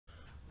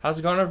How's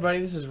it going,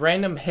 everybody? This is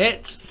Random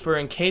Hits for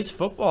Encased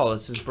Football.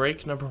 This is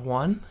break number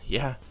 1.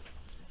 Yeah.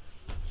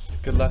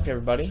 Good luck,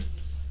 everybody.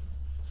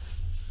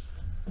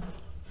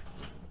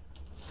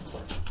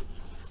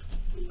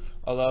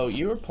 Although,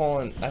 you were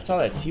pulling... I saw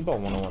that T-Ball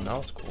 101. That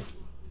was cool.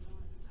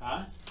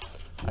 Huh?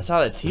 I saw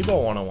that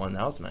T-Ball 101.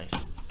 That was nice.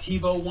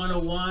 Tebow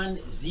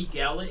 101, Zeke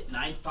Elliott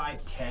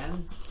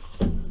 9510,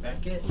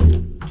 Beckett 2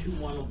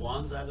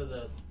 101s out of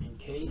the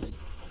Encased.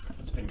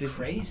 It's been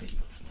crazy.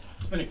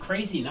 It's been a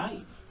crazy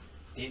night.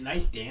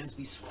 Nice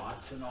Dansby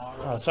Swats and all.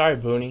 Oh, sorry,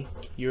 Booney.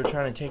 You were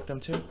trying to take them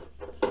too?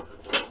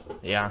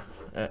 Yeah.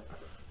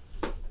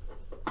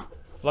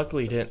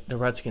 Luckily, the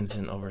Redskins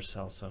didn't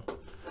oversell, so.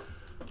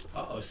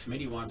 Uh-oh,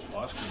 Smitty wants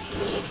Boston.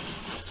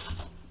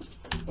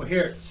 Well,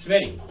 here,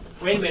 Smitty.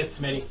 Wait a minute,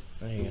 Smitty.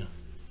 There you go.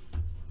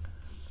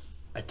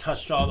 I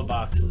touched all the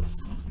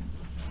boxes.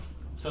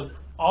 So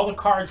all the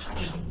cards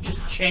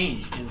just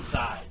changed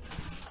inside.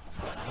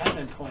 I have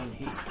been pulling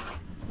heat.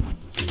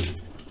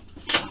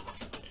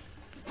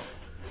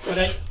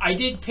 But I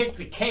did pick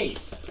the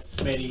case,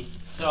 Smitty.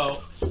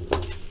 So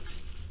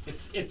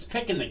it's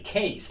picking the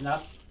case,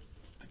 not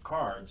the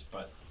cards,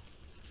 but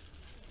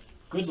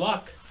good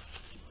luck.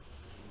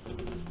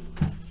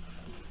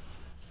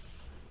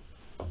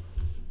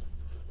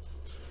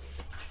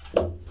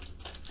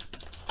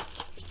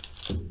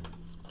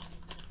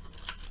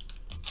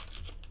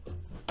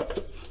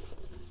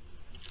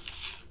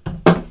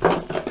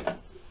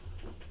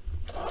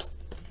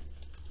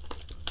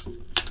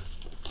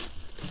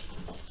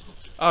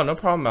 Oh, no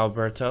problem,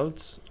 Alberto.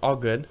 It's all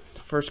good.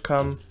 First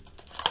come,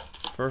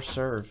 first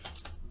serve.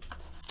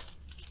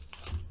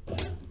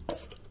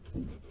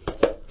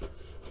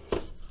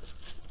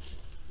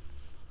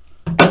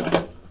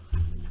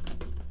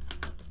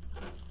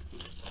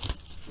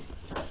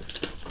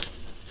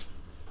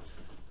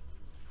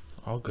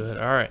 All good.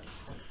 All right.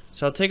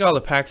 So I'll take all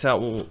the packs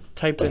out. We'll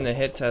type in the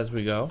hits as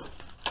we go.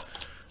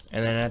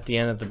 And then at the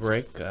end of the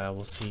break,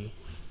 we'll see.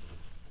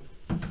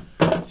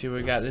 See what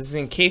we got. This is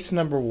in case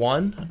number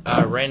 1,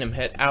 random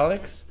hit,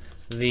 Alex.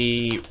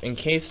 In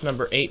case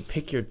number 8,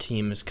 pick your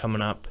team is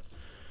coming up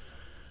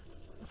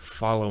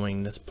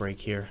following this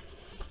break here.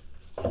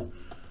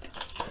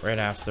 Right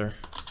after.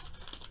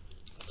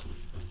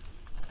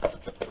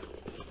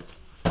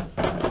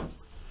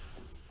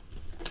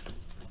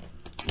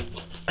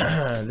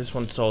 This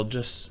one sold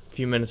just a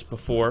few minutes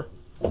before.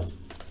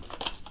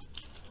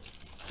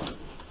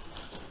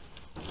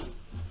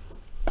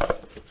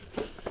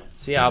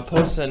 So yeah, I'll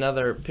post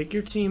another pick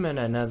your team and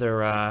another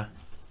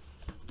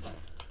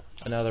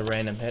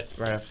random hit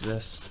right after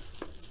this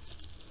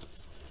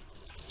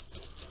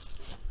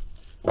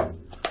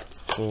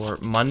for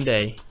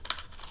Monday.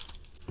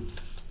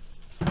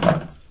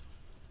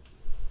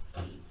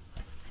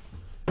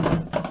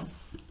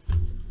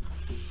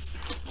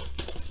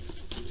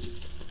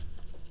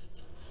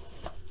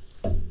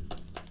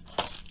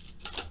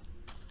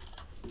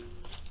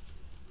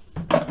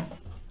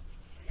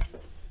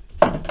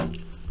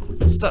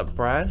 What's up,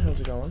 Brad? How's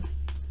it going?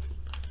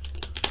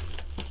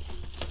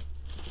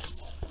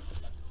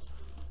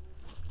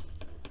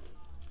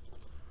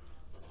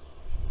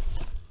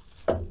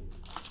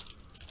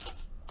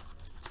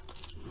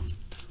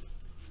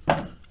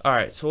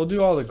 Alright, so we'll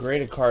do all the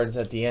graded cards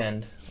at the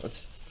end.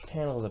 Let's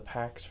handle the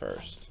packs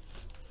first.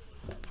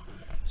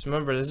 So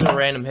remember, this is a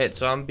random hit,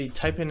 so I'm going to be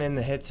typing in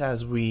the hits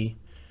as we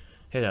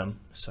hit them.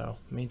 So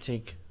it may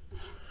take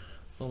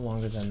a little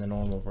longer than the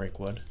normal break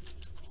would.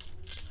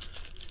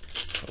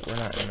 But we're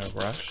not in a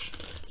rush.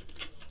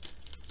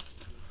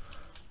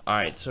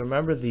 Alright, so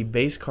remember the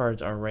base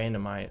cards are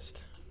randomized.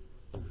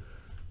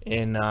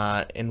 In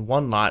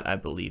one lot, I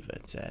believe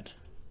it said.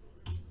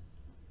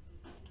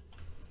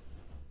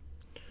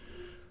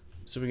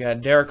 So we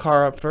got Derek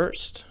Carr up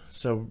first.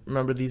 So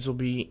remember, these will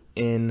be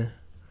in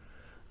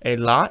a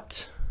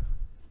lot.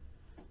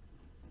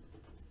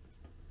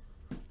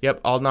 Yep,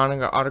 all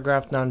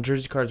non-autographed,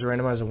 non-jersey cards are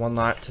randomized in one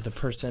lot to the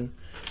person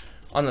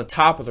on the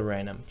top of the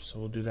random. So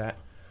we'll do that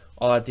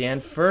all at the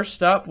end.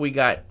 First up, we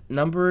got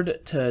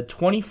numbered to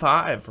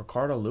 25,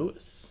 Ricardo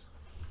Lewis.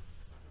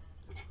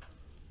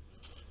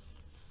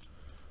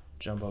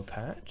 Jumbo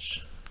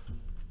patch.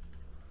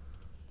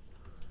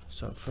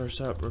 So first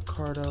up,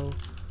 Ricardo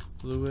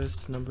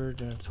Lewis, numbered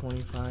to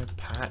 25,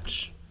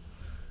 patch.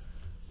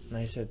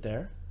 Nice hit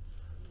there.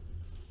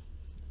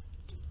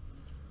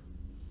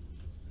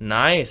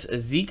 Nice.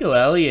 Ezekiel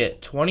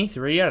Elliott,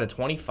 23 out of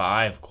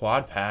 25,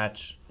 quad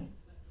patch.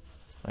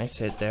 Nice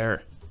hit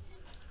there.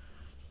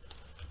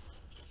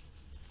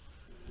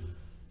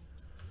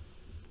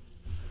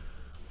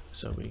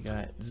 So we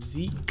got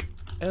Zeke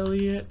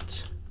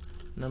Elliott,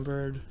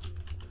 numbered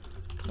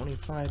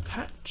 25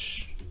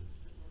 patch.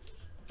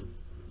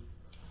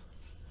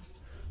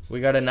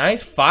 We got a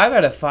nice 5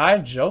 out of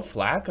 5 Joe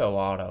Flacco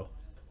auto.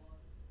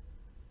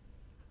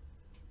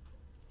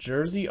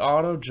 Jersey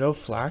auto Joe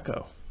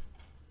Flacco.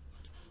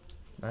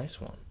 Nice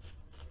one.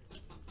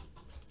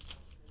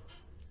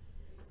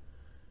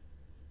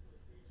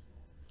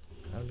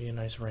 That'd be a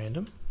nice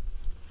random.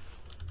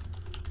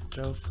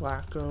 Joe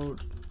Flacco,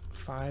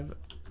 5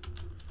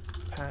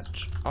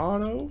 Patch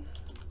auto.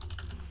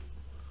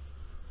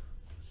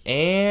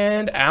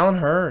 And Alan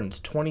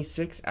Hearns,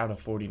 26 out of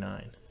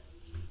 49.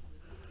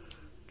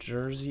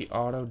 Jersey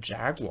auto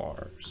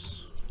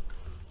Jaguars.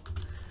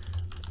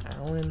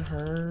 Alan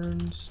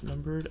Hearns,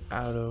 numbered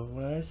auto.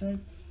 What did I say?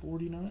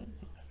 49?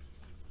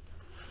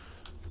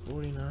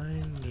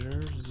 49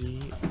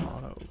 Jersey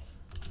auto.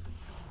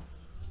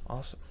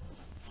 Awesome.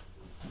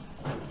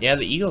 Yeah,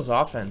 the Eagles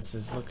offense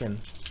is looking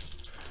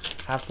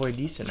halfway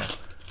decent now.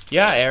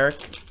 Yeah,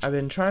 Eric, I've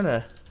been trying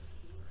to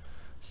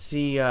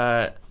see,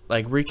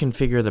 like,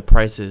 reconfigure the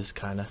prices,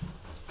 kind of.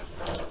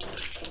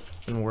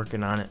 Been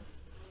working on it.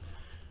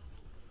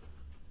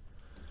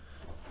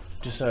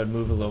 Just so I'd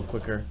move a little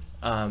quicker.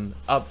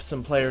 Up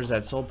some players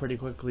that sold pretty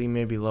quickly,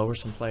 maybe lower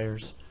some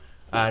players.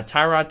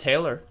 Tyrod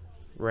Taylor,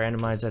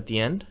 randomized at the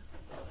end.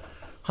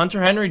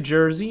 Hunter Henry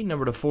jersey,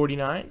 number to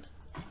 49.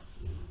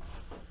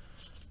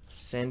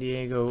 San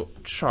Diego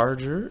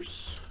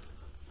Chargers.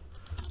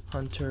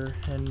 Hunter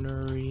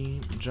Henry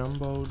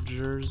jumbo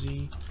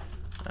jersey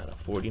out of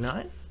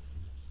 49.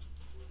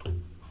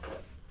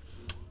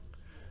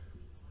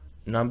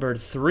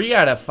 Numbered 3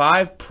 out of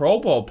 5 Pro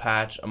Bowl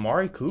patch,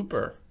 Amari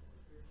Cooper.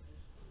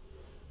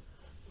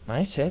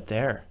 Nice hit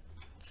there.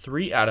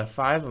 3 out of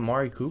 5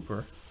 Amari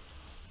Cooper.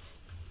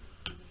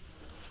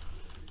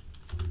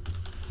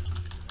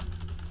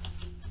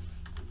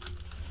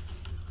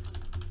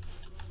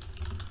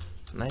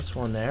 Nice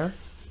one there.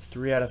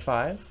 3 out of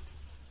 5.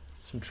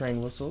 Some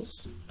train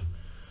whistles.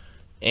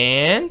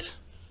 And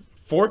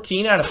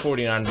 14 out of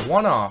 49.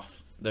 One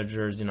off the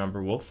jersey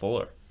number, Will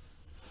Fuller.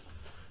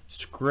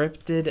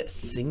 Scripted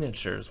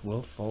signatures,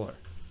 Will Fuller.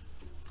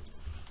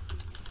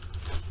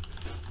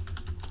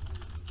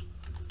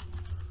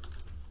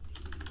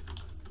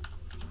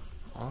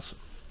 Awesome.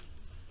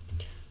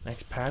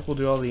 Next pack, we'll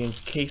do all the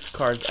encased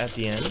cards at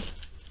the end.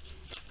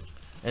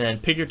 And then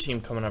pick your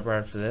team coming up right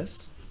after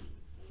this.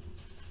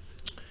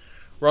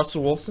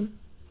 Russell Wilson.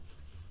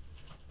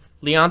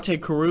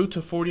 Leonte Carew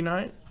to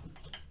 49.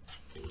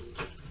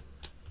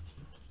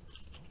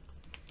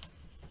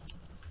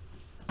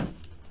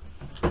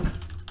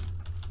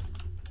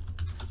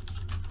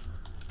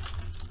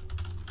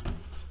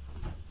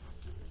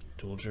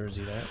 Dual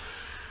jersey there.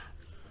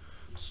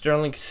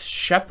 Sterling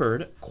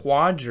Shepard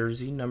quad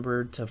jersey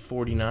numbered to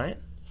 49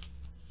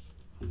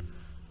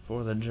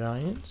 for the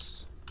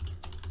Giants.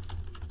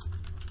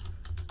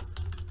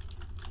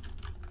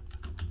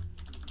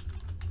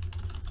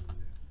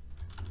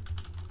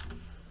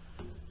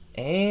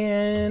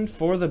 And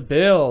for the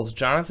Bills,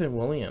 Jonathan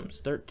Williams,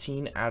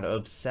 13 out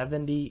of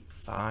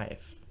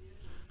 75.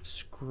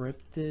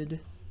 Scripted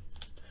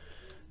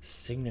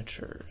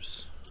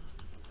signatures.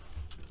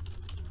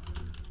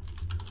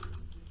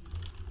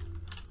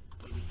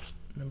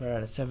 Number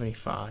out of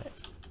 75.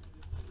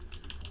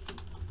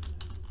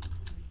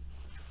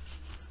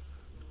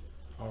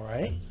 All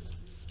right.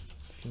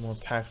 A few more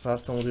packs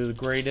left, and we'll do the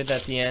graded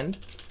at the end.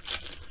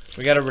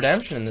 We got a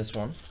redemption in this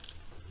one.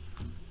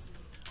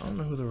 I don't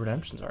know who the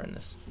redemptions are in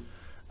this.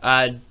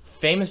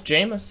 Famous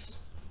Jameis.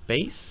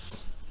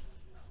 Base.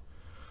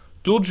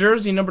 Dual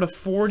jersey number to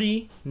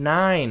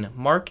 49.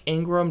 Mark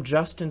Ingram,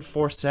 Justin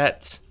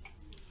Forsett.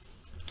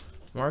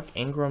 Mark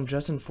Ingram,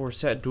 Justin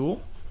Forsett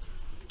dual.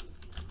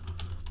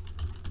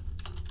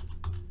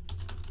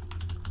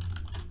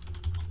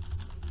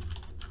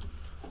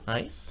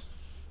 Nice.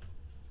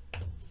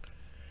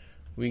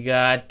 We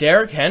got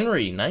Derrick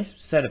Henry. Nice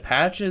set of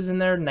patches in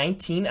there.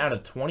 19 out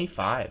of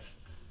 25.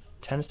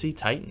 Tennessee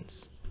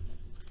Titans.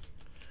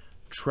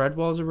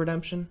 Treadwell's a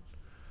redemption.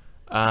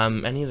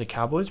 Any of the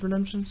Cowboys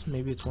redemptions?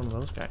 Maybe it's one of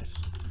those guys.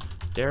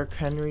 Derrick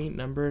Henry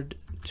numbered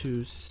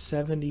to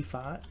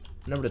 75.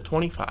 Number to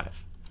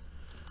 25.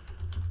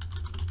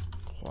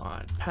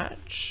 Quad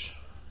patch.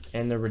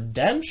 And the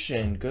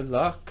redemption, good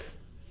luck.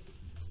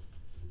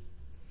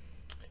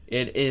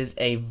 It is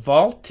a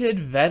vaulted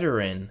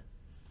veteran.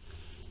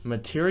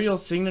 Material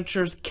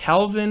signatures,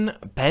 Kelvin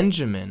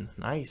Benjamin.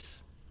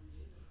 Nice.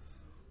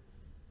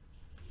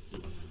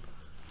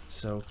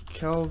 So,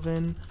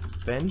 Kelvin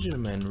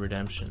Benjamin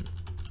redemption.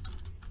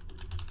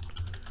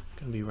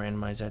 Gonna be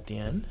randomized at the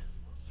end.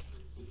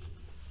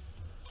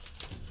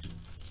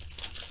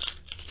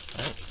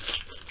 Nice.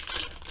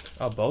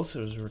 Oh,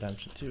 Bosa was a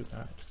redemption too. All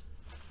right.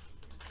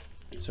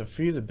 So, a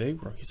few of the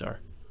big rookies are.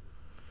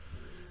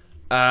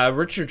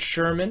 Richard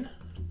Sherman,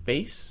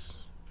 base.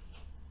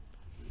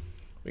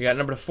 We got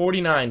number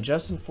 49,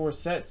 Justin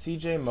Forsett,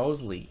 C.J.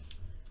 Mosley.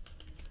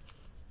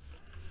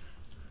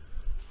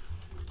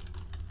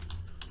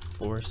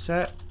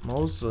 Forsett,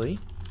 Mosley,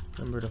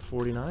 number to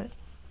 49.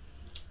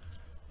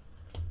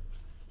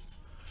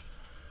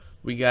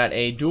 We got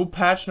a dual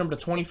patch, number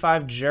to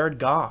 25, Jared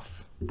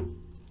Goff.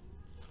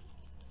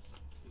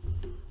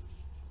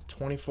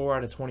 24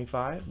 out of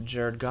 25,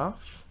 Jared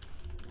Goff.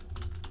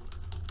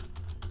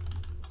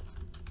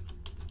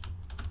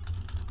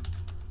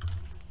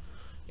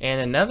 And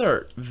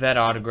another vet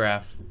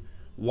autograph.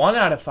 1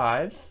 out of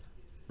 5.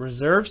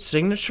 Reserve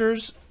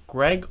signatures,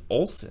 Greg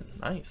Olsen.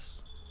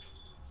 Nice.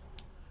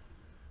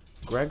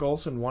 Greg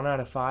Olsen, 1 out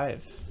of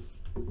 5.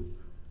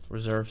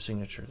 Reserve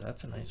signature.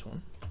 That's a nice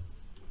one.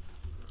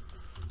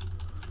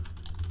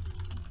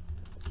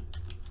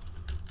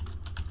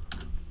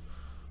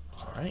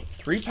 All right,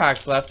 3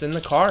 packs left in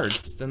the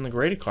cards, in the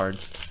graded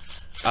cards.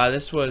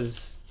 This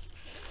was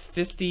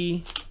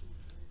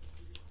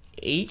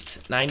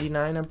 $58.99,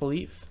 I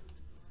believe.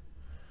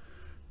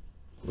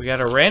 We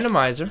got a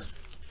randomizer.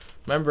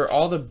 Remember,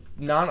 all the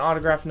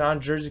non-autographed,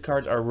 non-jersey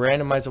cards are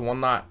randomized in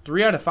one lot.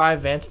 3 out of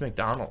 5, Vance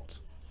McDonald.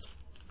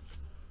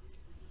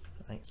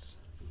 Nice.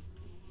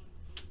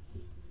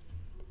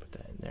 Put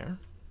that in there.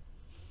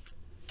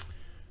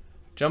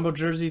 Jumbo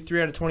jersey,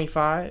 3 out of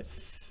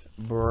 25,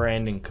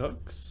 Brandon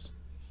Cooks.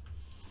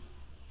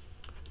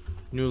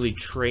 Newly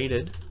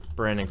traded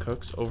Brandon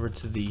Cooks over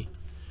to the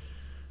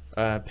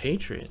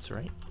Patriots,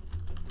 right?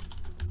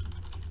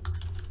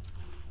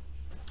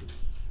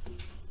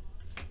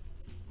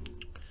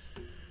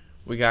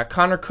 We got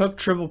Connor Cook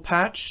triple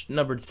patch,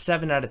 numbered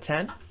 7 out of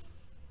 10.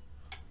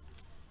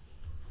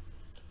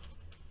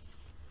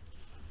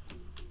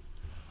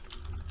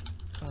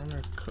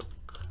 Connor Cook,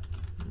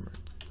 numbered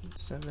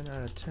 7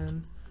 out of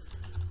 10.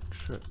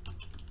 Trip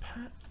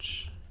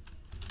patch.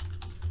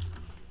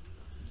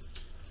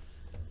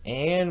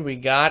 And we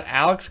got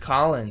Alex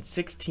Collins,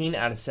 16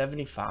 out of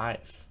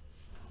 75.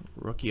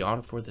 Rookie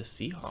auto for the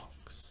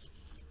Seahawks.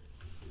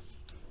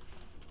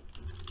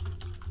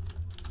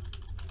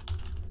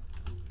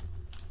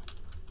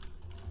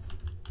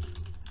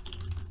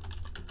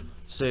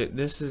 So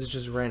this is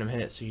just random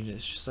hit, so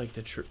it's just like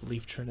the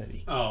Leaf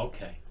Trinity. Oh,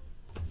 okay.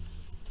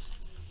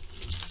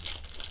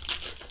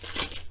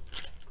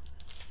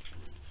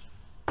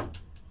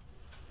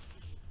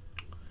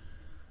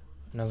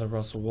 Another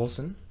Russell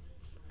Wilson.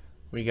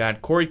 We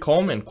got Corey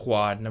Coleman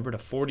quad, number to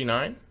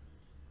 49.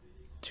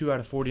 2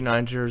 out of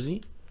 49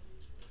 jersey.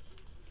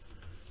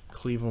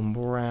 Cleveland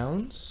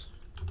Browns.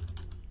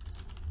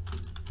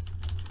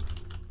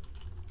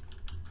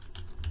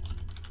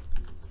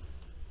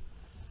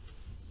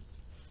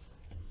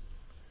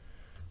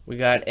 We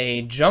got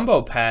a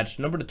jumbo patch,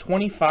 number to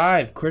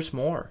 25, Chris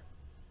Moore.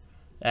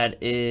 That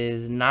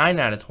is 9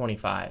 out of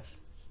 25.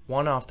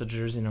 1 off the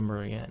jersey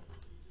number again.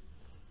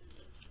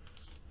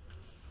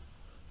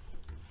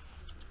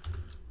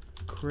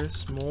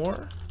 Chris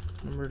Moore,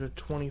 number to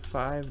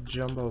 25,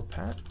 jumbo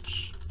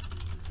patch.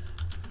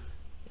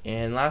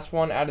 And last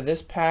one out of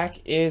this pack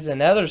is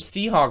another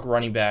Seahawk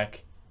running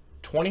back.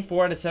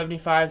 24 out of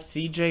 75,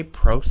 CJ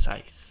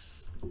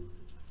Procise.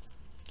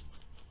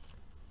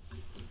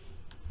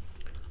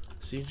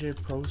 CJ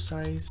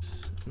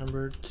Procise,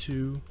 number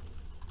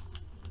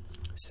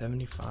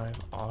 275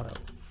 auto.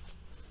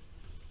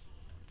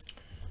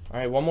 All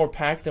right, one more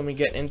pack, then we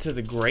get into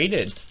the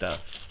graded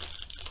stuff.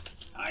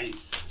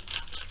 Nice.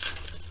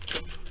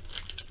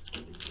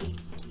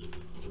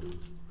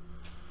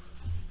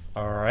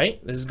 All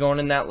right, this is going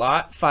in that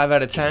lot. 5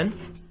 out of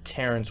 10,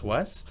 Terrence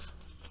West.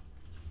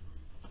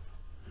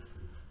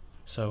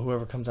 So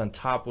whoever comes on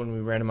top when we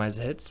randomize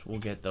the hits, we'll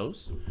get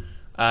those.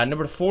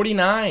 Number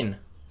 49,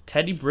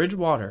 Teddy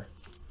Bridgewater.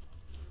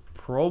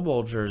 Pro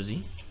Bowl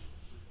jersey.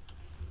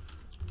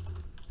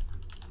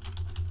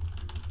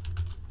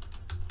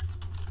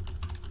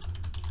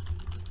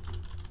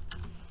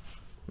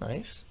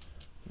 Nice.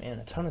 Man,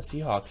 a ton of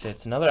Seahawks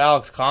hits. Another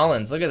Alex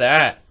Collins. Look at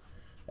that.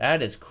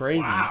 That is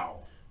crazy. Wow.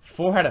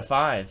 4 out of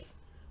 5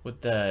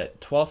 with the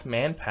 12th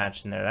man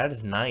patch in there. That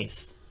is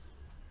nice.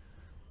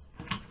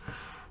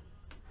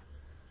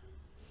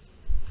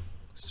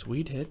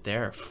 Sweet hit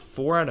there.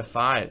 4 out of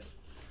 5.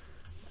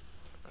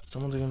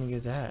 Someone's going to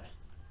get that.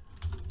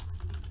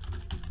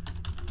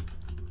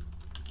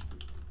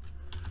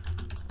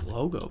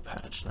 Logo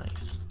patch.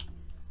 Nice.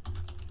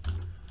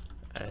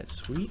 That's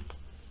sweet.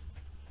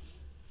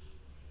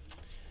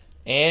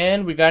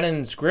 And we got an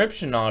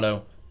inscription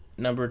auto.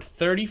 Numbered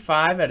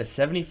 35 out of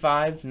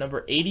 75.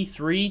 Number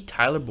 83,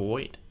 Tyler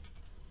Boyd.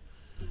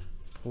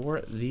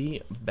 For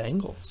the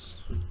Bengals.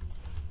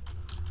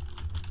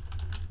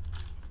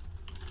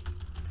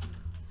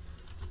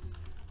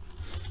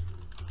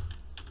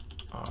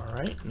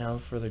 Alright, now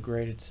for the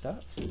graded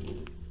stuff.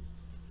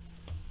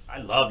 I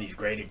love these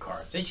graded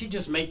cards. They should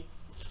just make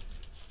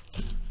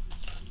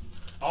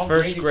all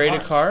First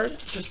graded card?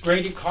 Just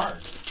graded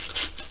cards.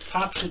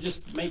 Top should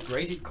just make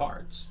graded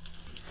cards.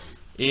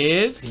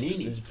 Is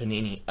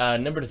Panini.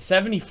 Number to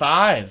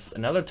 75,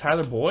 another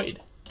Tyler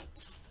Boyd.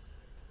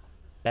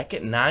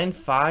 Beckett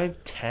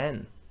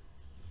 9-5-10.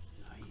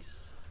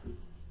 Nice.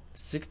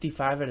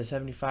 65 out of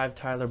 75,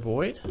 Tyler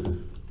Boyd.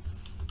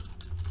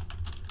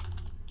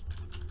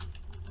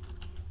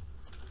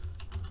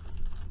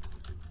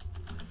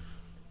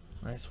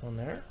 Nice one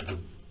there.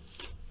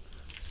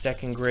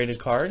 Second graded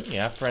card.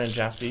 Yeah, friend of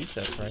Jaspys,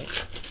 that's right.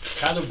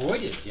 Tyler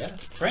Boyd is, yeah.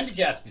 Friend of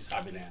Jaspys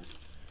Hobbyland.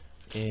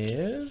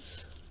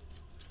 Is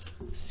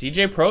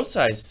CJ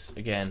Procise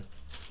again.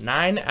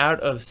 9 out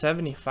of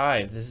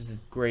 75. This is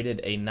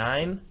graded a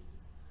 9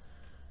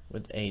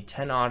 with a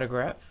 10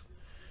 autograph.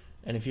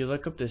 And if you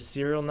look up the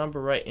serial number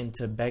right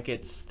into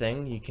Beckett's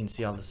thing, you can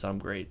see all the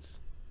subgrades.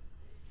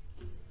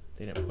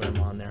 They didn't put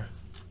them on there.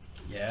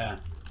 Yeah.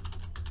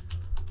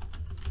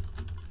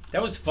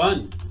 That was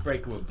fun,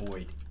 breaking with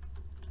Boyd.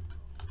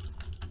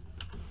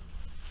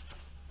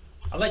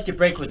 I like to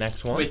break with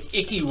Next one. with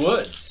Icky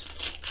Woods.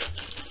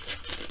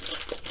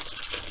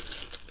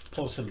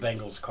 Pull some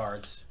Bengals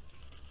cards.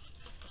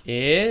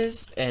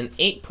 Is an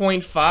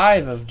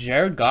 8.5 of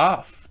Jared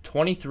Goff.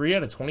 23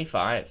 out of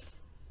 25.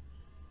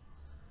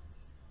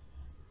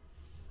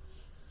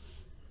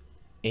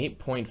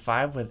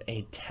 8.5 with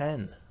a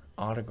 10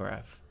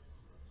 autograph.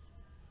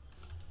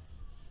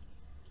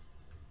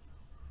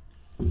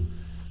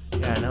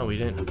 Yeah, no, we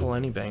didn't pull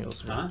any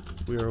Bengals. Huh?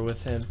 We were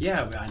with him.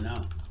 Yeah, I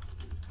know.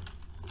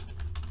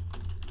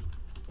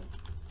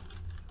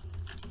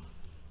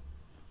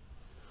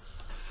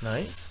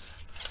 Nice.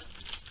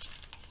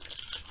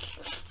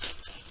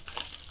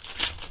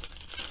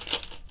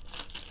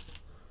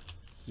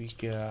 We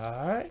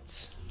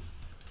got...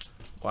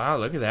 Wow,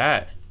 look at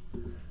that.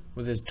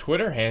 With his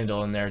Twitter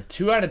handle in there.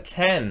 2 out of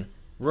 10.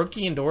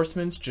 Rookie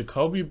endorsements,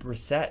 Jacoby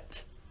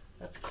Brissett.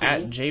 That's cool.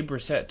 At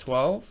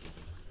JBrissett12.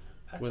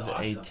 That's With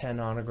awesome. a 10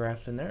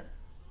 autograph in there.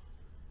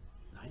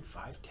 9,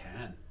 5,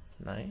 10.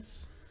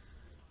 Nice.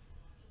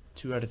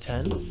 2 out of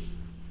 10.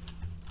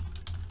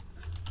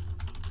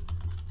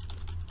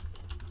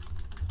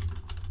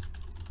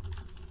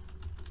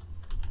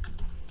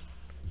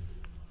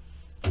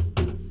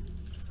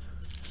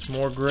 Some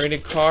more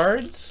graded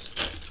cards.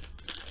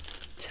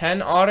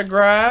 10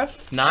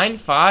 autograph. 9,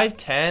 5,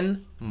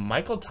 10.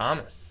 Michael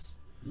Thomas.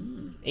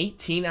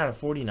 18 out of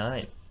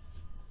 49.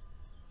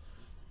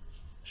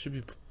 Should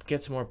be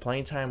get some more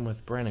playing time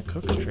with Brandon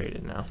Cooks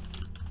traded now.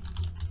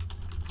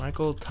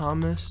 Michael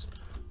Thomas,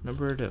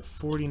 numbered at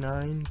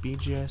 49,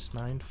 BGS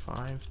 9,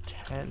 5,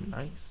 10.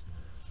 Nice.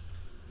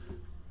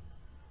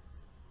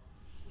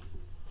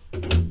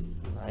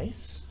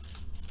 Nice.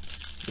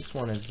 This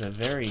one is a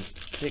very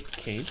thick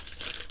case.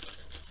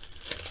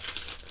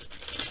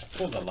 I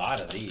pulled a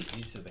lot of these.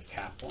 These are the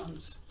cap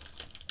ones.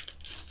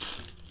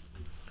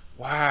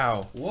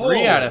 Wow. Whoa.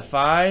 3 out of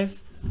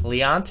 5.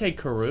 Leonte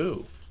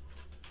Carew.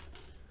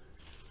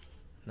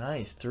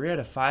 Nice. 3 out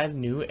of 5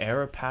 new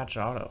era patch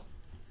auto.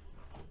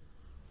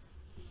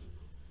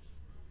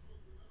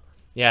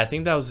 Yeah, I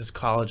think that was his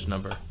college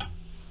number.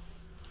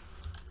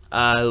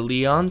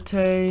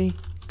 Leonte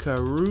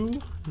Carew,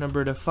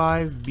 number to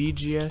 5,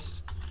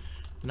 BGS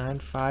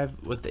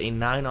 9-5 with a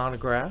 9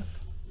 autograph.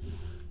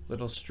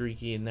 Little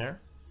streaky in there.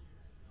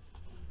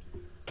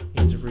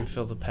 Needs to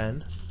refill the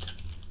pen.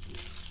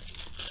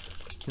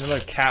 Another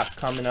cap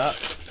coming up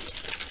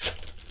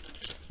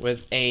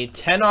with a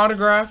 10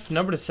 autograph,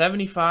 number to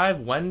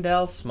 75,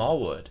 Wendell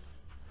Smallwood.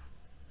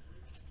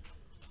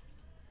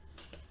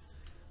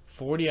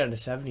 40 out of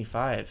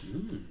 75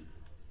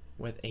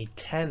 with a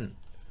 10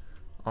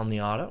 on the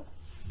auto.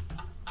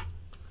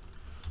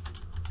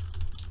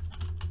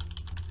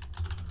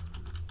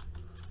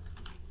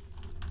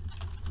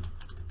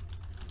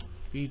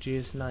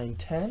 BGS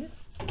 910.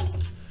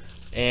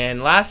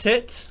 And last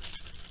hit.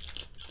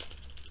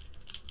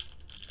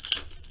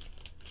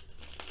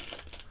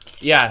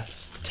 Yeah,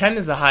 10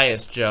 is the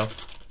highest, Joe.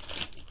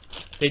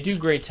 They do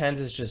grade 10s,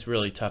 it's just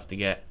really tough to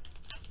get.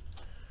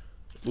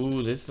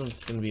 Ooh, this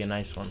one's going to be a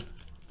nice one.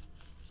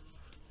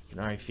 You can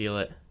already feel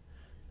it.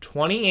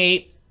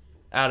 28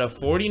 out of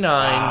 49.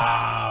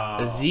 Wow.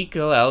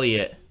 Ezekiel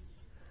Elliott.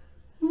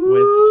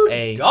 Ooh, With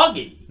a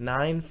doggy.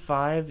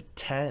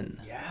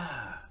 9-5-10.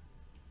 Yeah.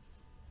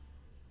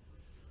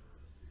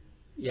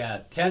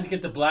 Yeah, 10s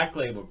get the black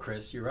label,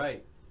 Chris. You're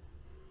right.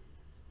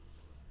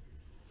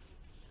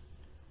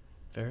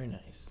 Very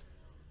nice.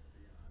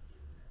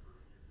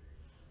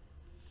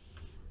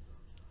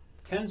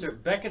 10s are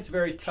Beckett's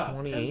very tough.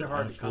 28 10s are hard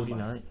out to of come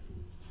 49.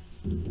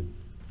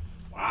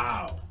 by.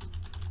 Wow.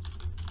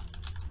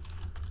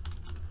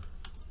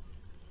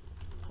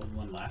 Pulled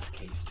one last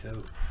case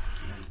too.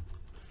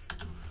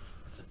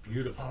 That's a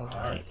beautiful All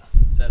card. right.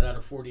 Is that out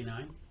of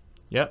 49?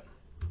 Yep.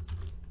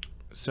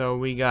 So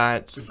we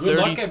got So good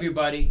luck,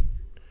 everybody.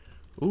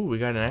 Ooh, we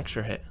got an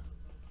extra hit.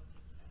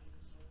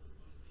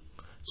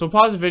 So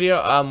pause the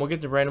video. We'll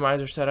get the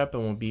randomizer set up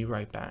and we'll be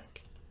right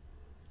back.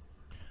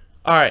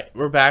 Alright,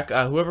 we're back.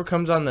 Whoever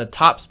comes on the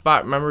top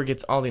spot, remember,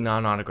 gets all the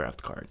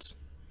non-autographed cards.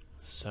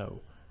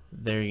 So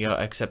there you go,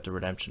 except the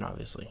redemption,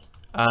 obviously.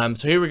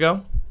 So here we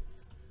go.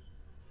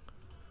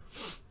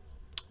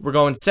 We're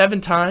going 7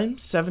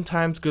 times. 7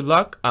 times, good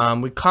luck.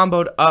 We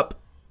comboed up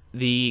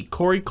the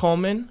Corey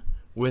Coleman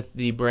with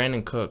the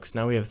Brandon Cooks.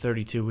 Now we have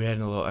 32. We had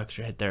a little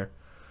extra hit there.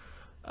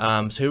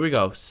 So here we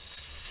go.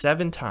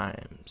 7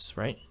 times,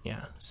 right?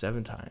 Yeah,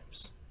 7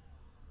 times.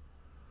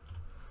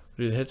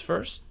 Do the hits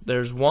first.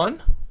 There's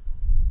 1,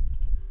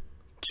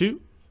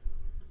 2,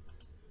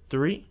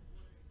 3,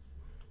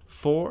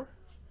 4,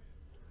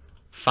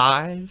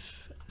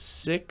 5,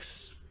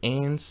 6,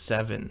 and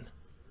 7.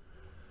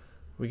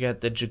 We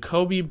got the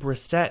Jacoby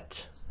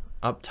Brissett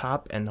up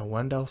top and the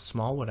Wendell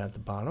Smallwood at the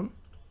bottom.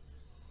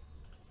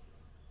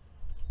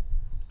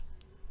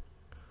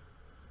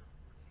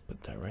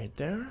 Put that right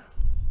there.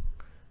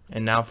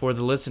 And now for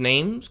the list of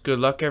names. Good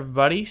luck,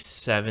 everybody.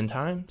 7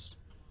 times.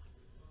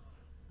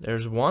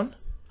 There's 1,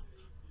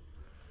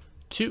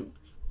 2,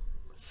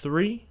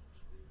 3,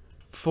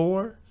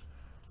 4,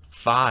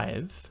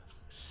 5,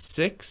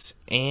 6,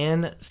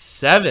 and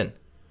 7.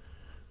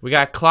 We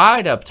got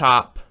Clyde up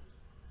top.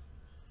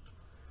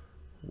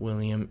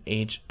 William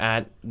H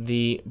at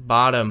the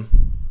bottom.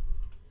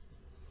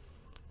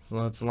 So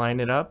let's line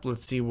it up.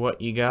 Let's see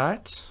what you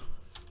got.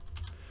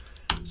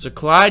 So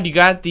Clyde, you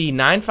got the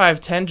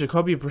 9/5/10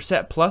 Jacoby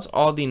Brissett plus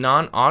all the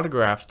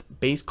non-autographed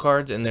base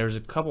cards, and there's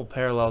a couple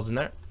parallels in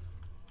there.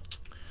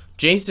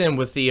 Jason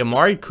with the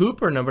Amari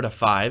Cooper number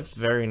 /5,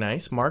 very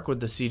nice. Mark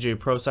with the CJ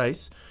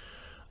Procise.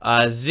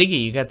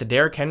 Ziggy, you got the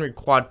Derrick Henry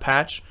quad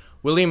patch.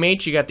 William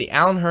H, you got the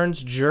Allen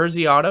Hurns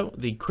jersey auto,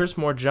 the Chris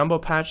Moore jumbo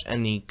patch,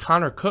 and the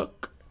Connor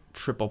Cook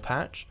triple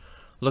patch.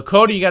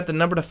 Lakota, you got the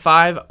number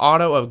 /5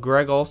 auto of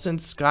Greg Olsen.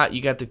 Scott,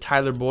 you got the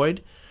Tyler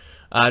Boyd.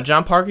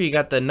 John Parker, you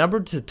got the number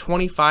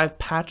 /25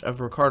 patch of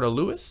Ricardo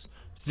Lewis.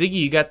 Ziggy,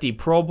 you got the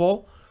Pro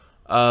Bowl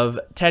of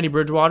Teddy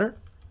Bridgewater.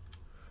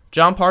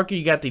 John Parker,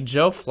 you got the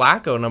Joe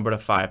Flacco number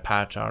 /5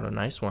 patch auto.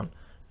 Nice one.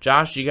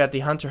 Josh, you got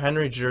the Hunter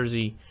Henry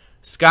jersey.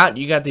 Scott,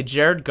 you got the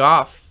Jared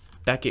Goff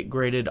Beckett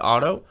graded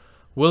auto.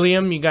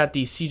 William, you got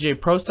the CJ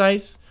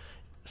Procise.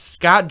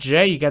 Scott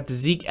J, you got the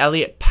Zeke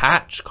Elliott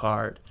patch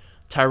card.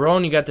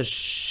 Tyrone, you got the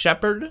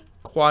Shepard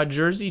quad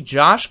jersey.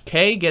 Josh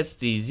K gets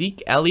the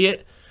Zeke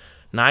Elliott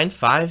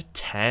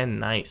 9/5/10.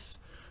 Nice.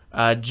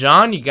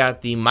 John, you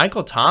got the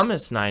Michael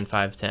Thomas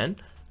 9/5/10.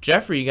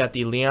 Jeffrey, you got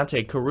the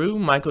Leonte Carew.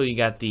 Michael, you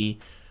got the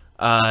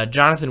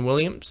Jonathan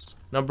Williams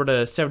number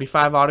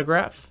 /75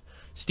 autograph.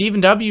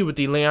 Stephen W with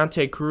the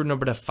Leonte Carew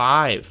number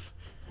 /5.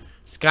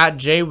 Scott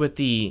J with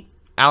the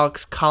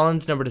Alex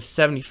Collins number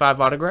 /75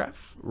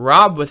 autograph.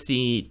 Rob with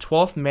the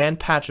 12th man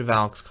patch of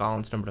Alex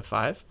Collins number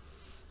 /5.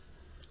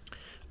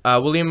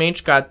 William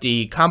H got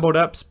the comboed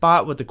up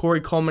spot with the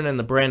Corey Coleman and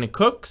the Brandon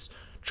Cooks.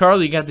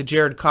 Charlie, you got the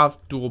Jared Goff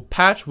dual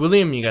patch.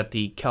 William, you got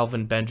the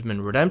Kelvin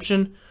Benjamin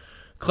redemption.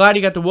 Clyde,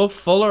 you got the Will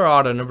Fuller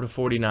auto number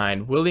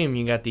 /49. William,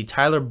 you got the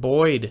Tyler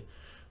Boyd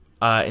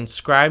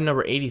inscribed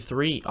number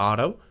 /83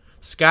 auto.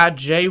 Scott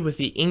J with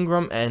the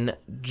Ingram and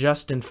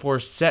Justin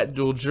Forsett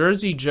dual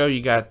jersey. Joe,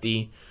 you got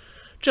the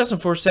Justin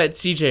Forsett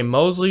CJ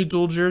Mosley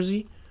dual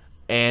jersey.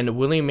 And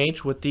William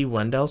H with the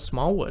Wendell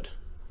Smallwood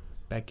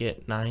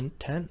Beckett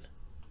 9/10.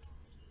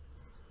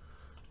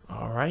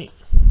 All right,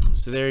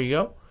 so there you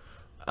go.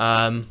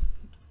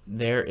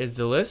 There is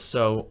the list.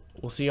 So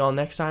we'll see you all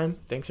next time.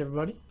 Thanks,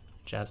 everybody.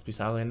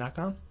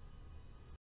 JaspysHighland.com.